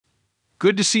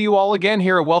Good to see you all again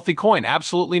here at Wealthy Coin.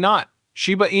 Absolutely not.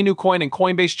 Shiba Inu Coin and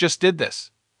Coinbase just did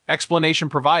this. Explanation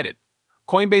provided.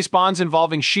 Coinbase bonds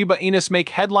involving Shiba Inu make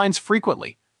headlines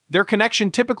frequently. Their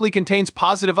connection typically contains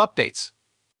positive updates.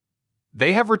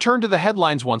 They have returned to the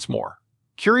headlines once more.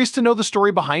 Curious to know the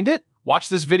story behind it? Watch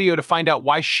this video to find out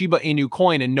why Shiba Inu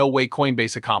Coin and no way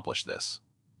Coinbase accomplished this.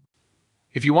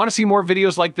 If you want to see more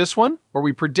videos like this one, where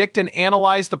we predict and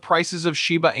analyze the prices of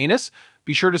Shiba Inu,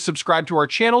 be sure to subscribe to our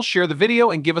channel, share the video,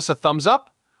 and give us a thumbs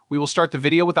up. We will start the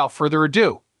video without further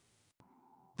ado.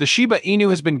 The Shiba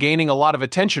Inu has been gaining a lot of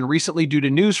attention recently due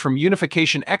to news from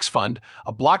Unification X Fund,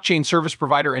 a blockchain service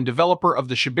provider and developer of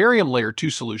the Shibarium Layer 2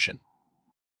 solution.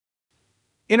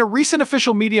 In a recent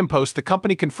official Medium post, the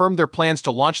company confirmed their plans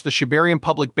to launch the Shibarium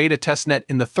public beta testnet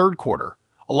in the third quarter,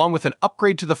 along with an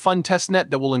upgrade to the fund testnet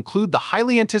that will include the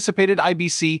highly anticipated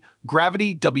IBC,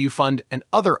 Gravity, W Fund, and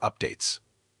other updates.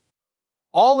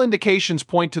 All indications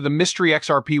point to the mystery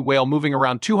XRP whale moving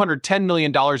around $210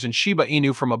 million in Shiba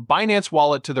Inu from a Binance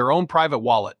wallet to their own private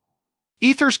wallet.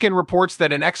 Etherscan reports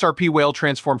that an XRP whale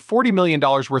transformed $40 million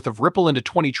worth of Ripple into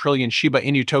 20 trillion Shiba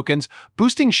Inu tokens,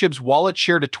 boosting Shib's wallet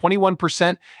share to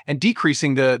 21% and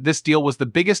decreasing this deal was the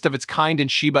biggest of its kind in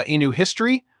Shiba Inu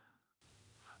history.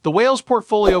 The whale's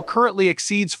portfolio currently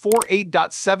exceeds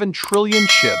 48.7 trillion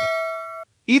Shib.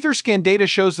 Etherscan data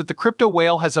shows that the crypto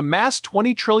whale has amassed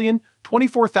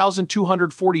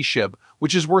 20,024,240 Shib,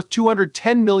 which is worth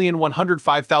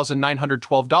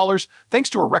 $210,105,912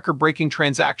 thanks to a record-breaking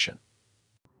transaction.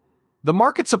 The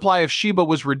market supply of Shiba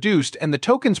was reduced and the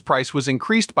token's price was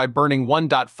increased by burning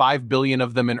 1.5 billion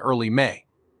of them in early May.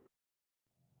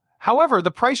 However, the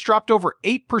price dropped over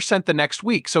 8% the next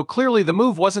week, so clearly the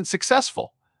move wasn't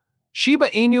successful. Shiba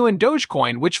Inu and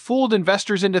Dogecoin, which fooled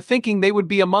investors into thinking they would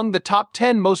be among the top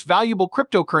 10 most valuable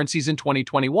cryptocurrencies in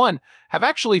 2021, have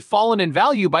actually fallen in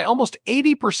value by almost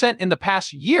 80% in the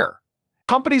past year.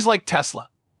 Companies like Tesla,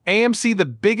 AMC, the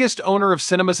biggest owner of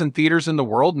cinemas and theaters in the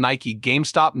world, Nike,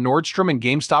 GameStop, Nordstrom, and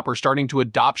GameStop are starting to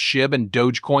adopt Shib and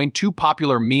Dogecoin, two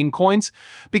popular meme coins,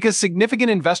 because significant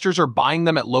investors are buying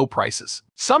them at low prices.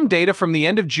 Some data from the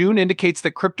end of June indicates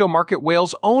that crypto market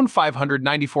whales own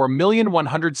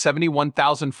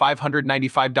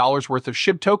 $594,171,595 worth of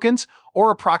Shib tokens,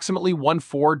 or approximately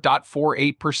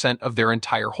 14.48% of their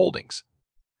entire holdings.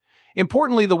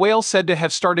 Importantly, the whale said to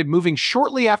have started moving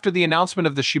shortly after the announcement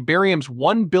of the Shibarium's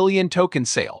 1 billion token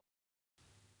sale.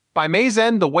 By May's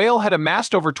end, the whale had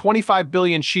amassed over 25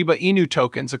 billion Shiba Inu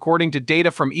tokens, according to data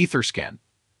from Etherscan.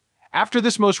 After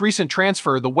this most recent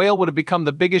transfer, the whale would have become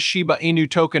the biggest Shiba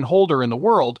Inu token holder in the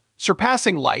world,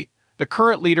 surpassing Light, the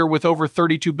current leader with over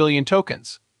 32 billion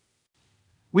tokens.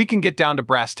 We can get down to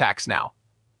brass tacks now.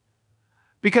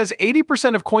 Because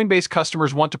 80% of Coinbase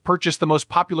customers want to purchase the most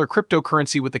popular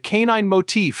cryptocurrency with the canine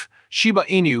motif, Shiba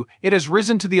Inu, it has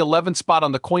risen to the 11th spot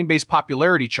on the Coinbase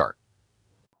popularity chart.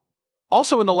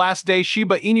 Also in the last day,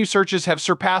 Shiba Inu searches have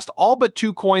surpassed all but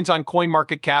two coins on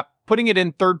CoinMarketCap, putting it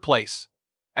in third place.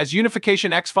 As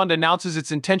Unification X Fund announces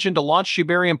its intention to launch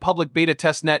Shibarium public beta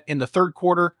testnet in the third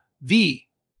quarter, the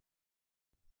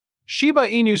Shiba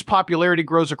Inu's popularity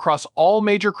grows across all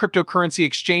major cryptocurrency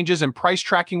exchanges and price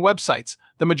tracking websites.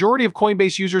 The majority of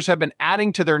Coinbase users have been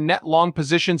adding to their net long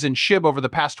positions in Shib over the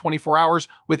past 24 hours,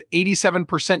 with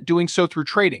 87% doing so through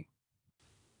trading.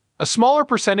 A smaller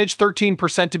percentage,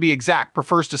 13% to be exact,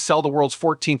 prefers to sell the world's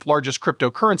 14th largest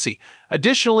cryptocurrency.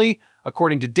 Additionally,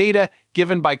 according to data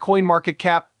given by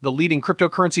CoinMarketCap, the leading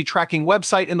cryptocurrency tracking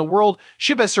website in the world,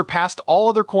 Shib has surpassed all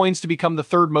other coins to become the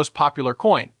third most popular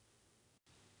coin.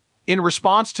 In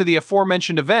response to the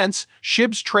aforementioned events,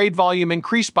 Shib's trade volume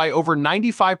increased by over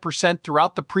 95%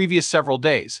 throughout the previous several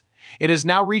days. It has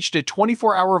now reached a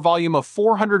 24-hour volume of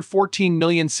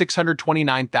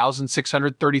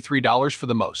 $414,629,633 for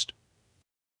the most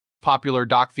popular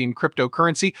DOC-themed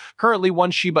cryptocurrency. Currently, one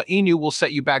Shiba Inu will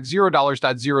set you back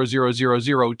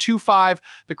 $0.000025.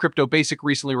 The Crypto Basic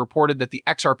recently reported that the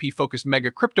XRP-focused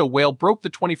mega crypto whale broke the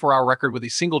 24-hour record with a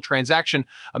single transaction,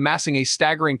 amassing a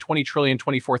staggering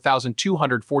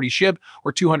 20,024,240 Shib,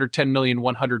 or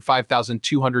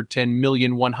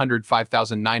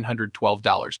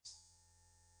 $210,105,210,105,912.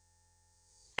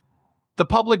 The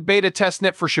public beta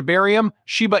testnet for Shibarium,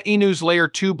 Shiba Inu's Layer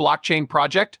 2 blockchain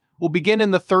project, will begin in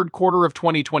the third quarter of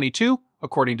 2022,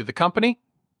 according to the company.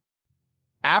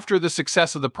 After the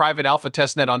success of the private alpha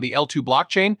testnet on the L2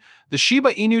 blockchain, the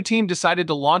Shiba Inu team decided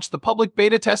to launch the public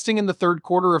beta testing in the third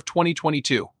quarter of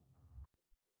 2022.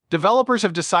 Developers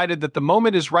have decided that the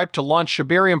moment is ripe to launch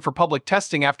Shibarium for public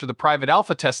testing after the private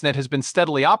alpha testnet has been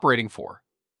steadily operating for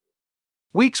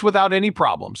weeks without any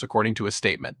problems, according to a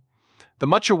statement. The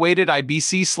much-awaited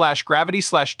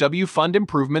IBC/Gravity/W fund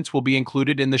improvements will be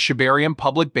included in the Shibarium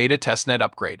public beta testnet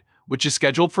upgrade, which is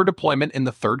scheduled for deployment in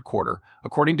the third quarter,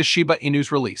 according to Shiba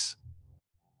Inu's release.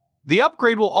 The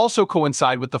upgrade will also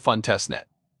coincide with the fund testnet.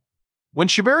 When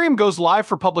Shibarium goes live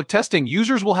for public testing,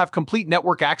 users will have complete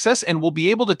network access and will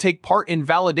be able to take part in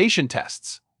validation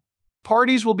tests.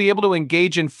 Parties will be able to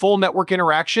engage in full network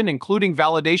interaction, including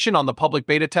validation on the public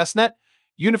beta testnet.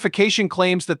 Unification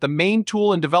claims that the main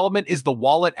tool in development is the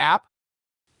wallet app.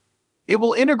 It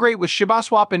will integrate with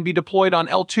ShibaSwap and be deployed on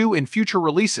L2 in future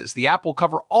releases. The app will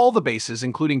cover all the bases,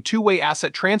 including two-way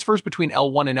asset transfers between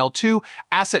L1 and L2,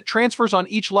 asset transfers on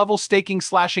each level, staking,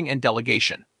 slashing, and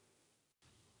delegation.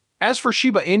 As for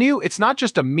Shiba Inu, it's not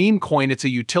just a meme coin, it's a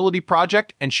utility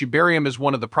project, and Shibarium is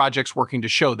one of the projects working to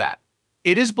show that.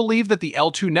 It is believed that the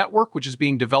L2 network, which is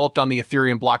being developed on the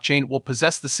Ethereum blockchain, will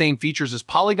possess the same features as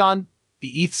Polygon,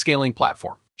 the ETH scaling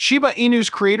platform. Shiba Inu's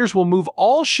creators will move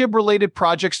all SHIB-related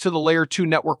projects to the Layer 2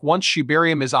 network once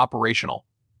Shibarium is operational.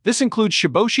 This includes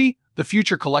Shiboshi, the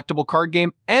future collectible card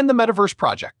game, and the Metaverse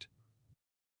project.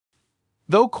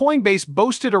 Though Coinbase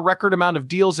boasted a record amount of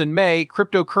deals in May,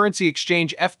 cryptocurrency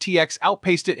exchange FTX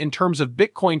outpaced it in terms of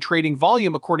Bitcoin trading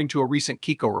volume, according to a recent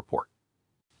Kiko report.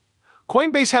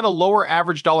 Coinbase had a lower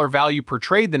average dollar value per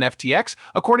trade than FTX,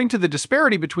 according to the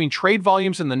disparity between trade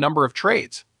volumes and the number of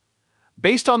trades.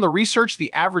 Based on the research,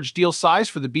 the average deal size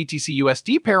for the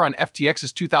BTC-USD pair on FTX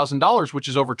is $2,000, which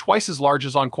is over twice as large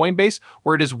as on Coinbase,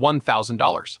 where it is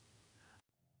 $1,000.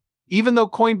 Even though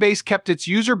Coinbase kept its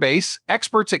user base,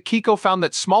 experts at Kiko found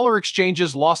that smaller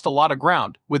exchanges lost a lot of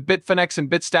ground, with Bitfinex and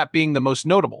Bitstamp being the most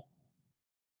notable.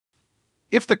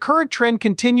 If the current trend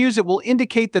continues, it will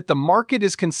indicate that the market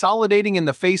is consolidating in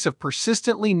the face of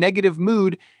persistently negative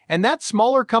mood, and that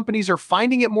smaller companies are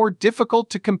finding it more difficult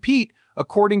to compete,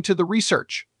 according to the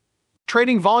research.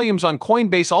 Trading volumes on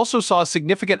Coinbase also saw a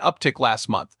significant uptick last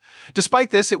month.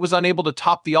 Despite this, it was unable to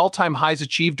top the all-time highs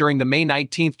achieved during the May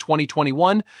 19,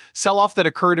 2021 sell-off that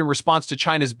occurred in response to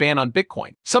China's ban on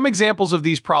Bitcoin. Some examples of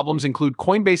these problems include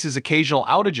Coinbase's occasional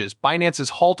outages, Binance's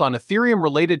halt on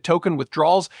Ethereum-related token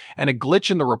withdrawals, and a glitch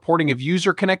in the reporting of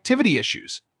user connectivity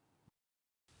issues.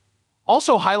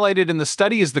 Also highlighted in the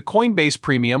study is the Coinbase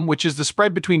premium, which is the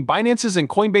spread between Binance's and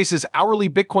Coinbase's hourly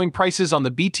Bitcoin prices on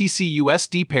the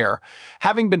BTC-USD pair.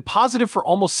 Having been positive for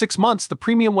almost 6 months, the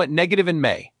premium went negative in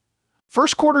May.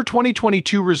 First quarter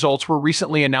 2022 results were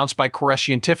recently announced by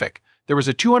Korescientific. There was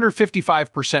a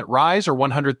 255% rise, or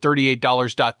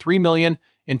 $138.3 million,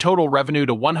 in total revenue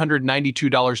to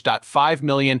 $192.5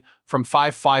 million from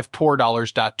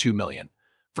 $554.2 million.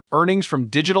 Earnings from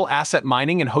digital asset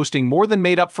mining and hosting more than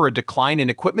made up for a decline in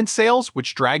equipment sales,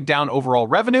 which dragged down overall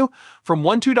revenue from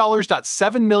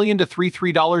 $12.7 million to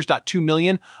 $33.2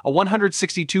 million. A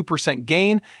 162%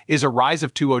 gain is a rise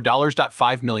of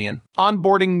 $20.5 million.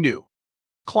 Onboarding new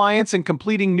clients and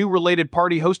completing new related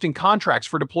party hosting contracts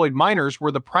for deployed miners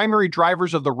were the primary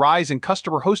drivers of the rise in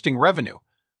customer hosting revenue.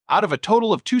 Out of a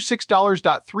total of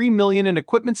 $26.3 million in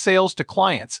equipment sales to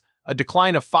clients, a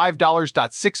decline of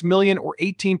 $5.6 million, or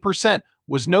 18%,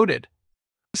 was noted.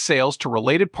 Sales to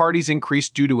related parties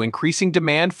increased due to increasing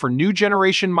demand for new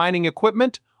generation mining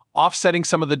equipment, offsetting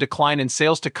some of the decline in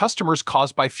sales to customers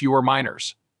caused by fewer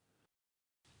miners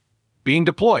being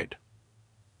deployed.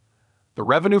 The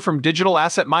revenue from digital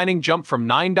asset mining jumped from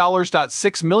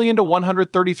 $9.6 million to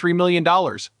 $133 million,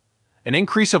 an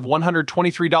increase of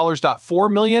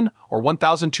 $123.4 million, or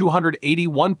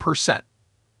 1,281%.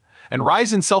 And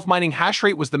rise in self-mining hash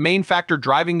rate was the main factor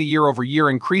driving the year-over-year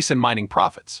increase in mining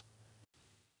profits.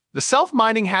 The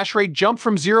self-mining hash rate jumped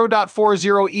from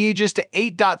 0.40 EHs to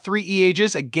 8.3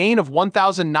 EHs, a gain of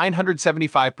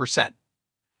 1,975%.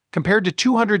 Compared to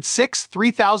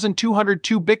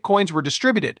 3,202 Bitcoins were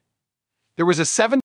distributed, there was a 7